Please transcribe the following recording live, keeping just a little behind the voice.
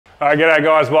Alright, g'day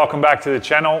guys, welcome back to the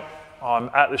channel. I'm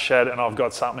at the shed and I've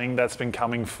got something that's been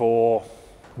coming for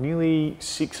nearly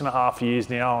 6.5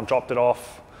 years now. I dropped it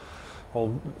off,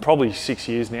 well, probably 6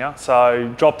 years now.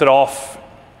 So dropped it off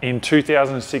in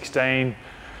 2016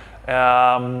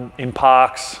 in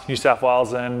Parks, New South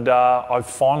Wales, and I've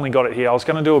finally got it here. I was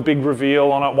going to do a big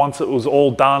reveal on it once it was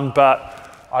all done,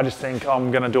 but I just think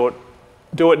I'm going to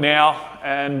do it now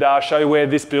and show you where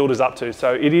this build is up to.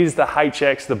 So it is the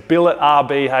HX, the Billit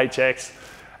RB HX,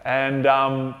 and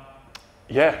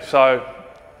yeah, so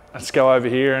let's go over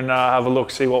here and have a look,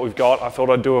 see what we've got. I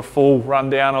thought I'd do a full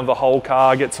rundown of the whole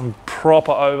car, get some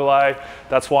proper overlay.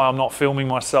 That's why I'm not filming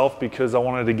myself, because I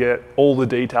wanted to get all the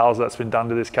details that's been done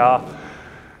to this car.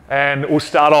 And we'll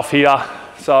start off here.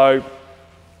 So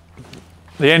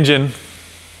the engine,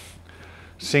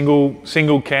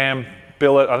 single cam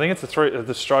Billit. I think it's the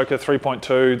stroker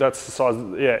 3.2. That's the size.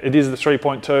 Yeah, it is the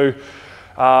 3.2.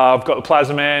 I've got the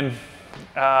Plasma Man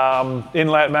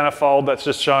inlet manifold that's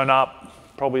just shown up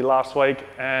probably last week,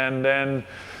 and then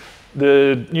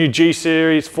the new G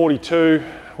Series 42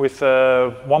 with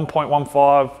a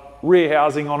 1.15 rear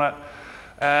housing on it.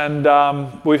 And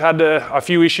we've had a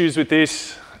few issues with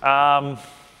this.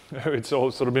 It's all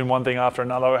sort of been one thing after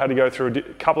another. We had to go through a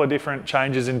couple of different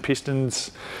changes in pistons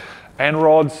and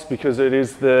rods, because it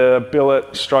is the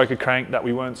Billit stroker crank that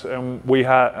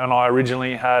I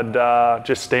originally had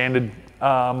just standard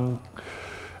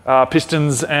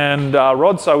pistons and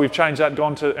rods. So we've changed that,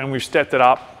 and we've stepped it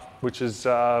up, which is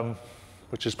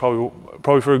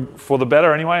probably for the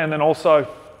better anyway. And then also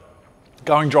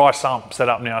going dry sump set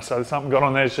up now. So there's something got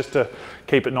on there just to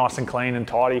keep it nice and clean and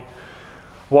tidy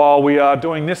while we are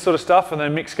doing this sort of stuff. And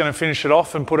then Mick's going to finish it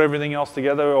off and put everything else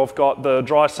together. I've got the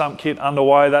dry sump kit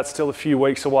underway. That's still a few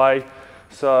weeks away.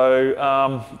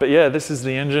 So, but yeah, this is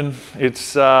the engine. It's,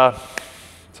 so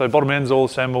bottom end's all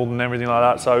assembled and everything like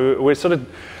that. So we're sort of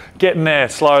getting there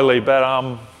slowly, but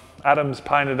Adam's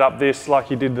painted up this like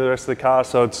he did the rest of the car.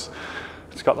 So it's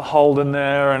got the Holden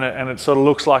there, and it sort of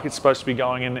looks like it's supposed to be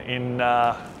going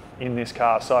in this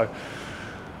car. So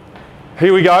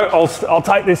here we go. I'll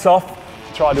take this off.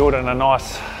 Try to do it in a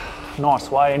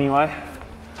nice way anyway.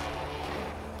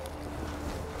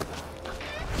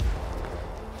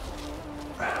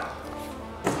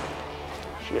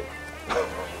 Shit.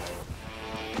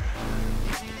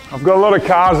 I've got a lot of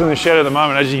cars in the shed at the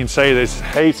moment. As you can see, there's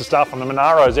heaps of stuff, and the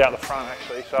Monaro's out the front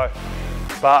actually. So,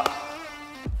 but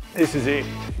this is it.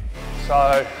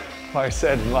 So, like I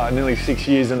said, like nearly 6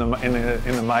 years in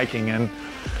the making, and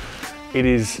it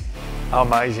is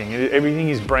amazing. Everything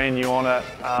is brand new on it,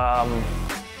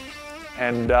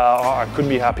 and I couldn't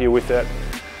be happier with it.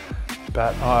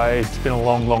 But it's been a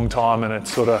long time, and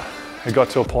it got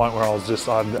to a point where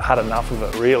I'd had enough of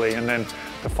it really. And then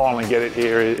to finally get it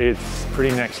here, it's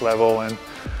pretty next level. And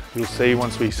you'll see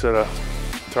once we sort of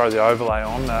throw the overlay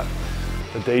on that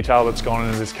the detail that's gone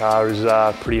into this car is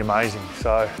pretty amazing.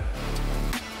 So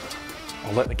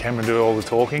I'll let the camera do all the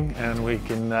talking, and we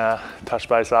can touch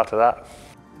base after that.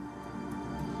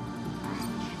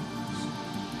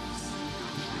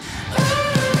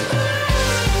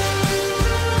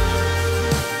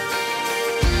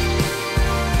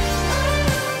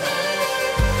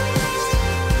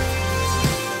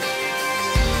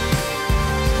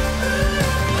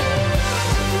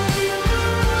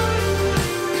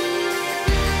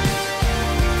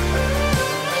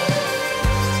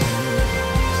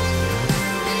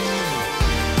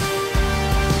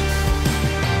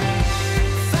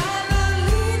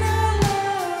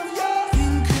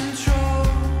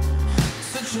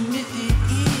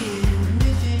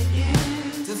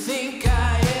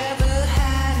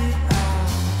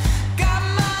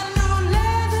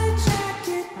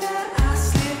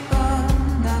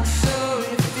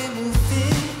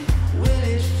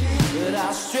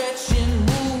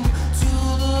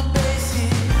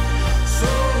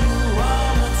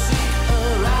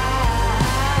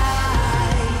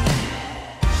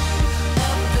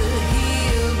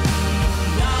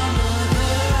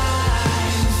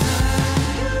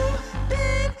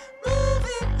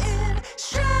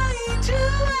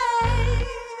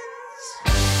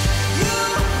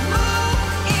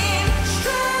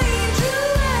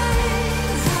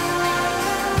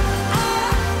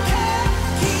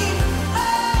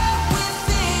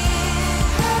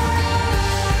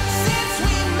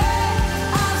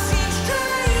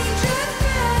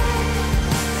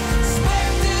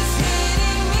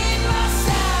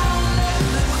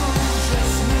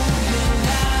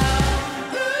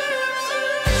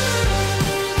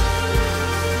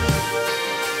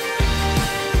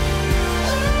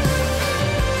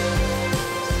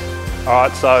 All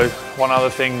right, so one other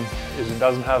thing is it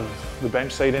doesn't have the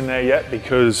bench seat in there yet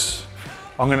because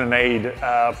I'm going to need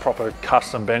a proper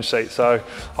custom bench seat. So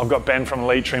I've got Ben from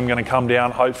Elite Trim going to come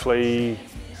down, hopefully,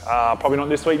 probably not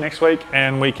this week, next week,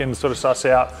 and we can sort of suss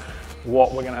out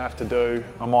what we're going to have to do.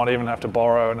 I might even have to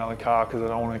borrow another car because I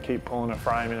don't want to keep pulling a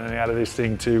frame in and out of this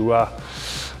thing to,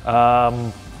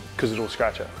 because it'll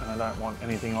scratch it, and I don't want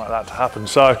anything like that to happen.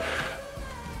 So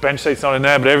bench seat's not in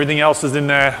there, but everything else is in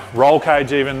there. Roll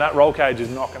cage even, that roll cage is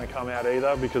not going to come out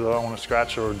either because I don't want to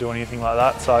scratch or do anything like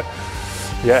that. So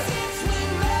yeah.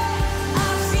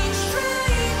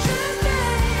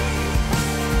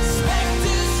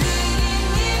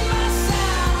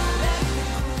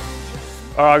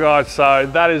 All right guys, so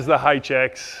that is the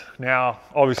HX. Now,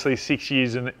 obviously 6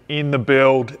 years in the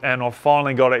build, and I've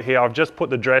finally got it here. I've just put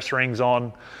the dress rings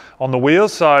on the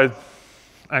wheels, so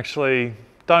actually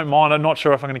don't mind. I'm not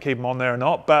sure if I'm gonna keep them on there or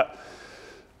not, but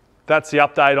that's the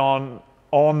update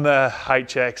on the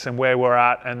HX and where we're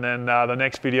at. And then the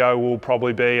next video will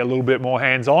probably be a little bit more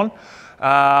hands-on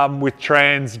with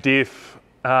trans, diff,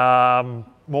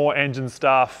 more engine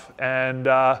stuff, and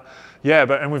yeah,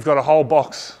 and we've got a whole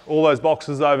box. All those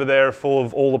boxes over there are full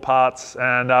of all the parts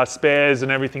and spares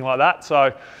and everything like that.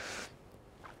 So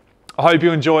I hope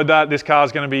you enjoyed that. This car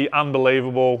is going to be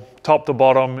unbelievable, top to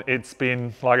bottom. It's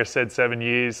been, like I said, 7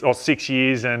 years or 6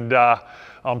 years, and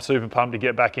I'm super pumped to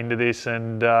get back into this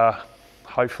and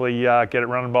hopefully get it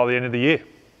running by the end of the year.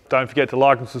 Don't forget to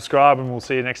like and subscribe, and we'll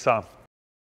see you next time.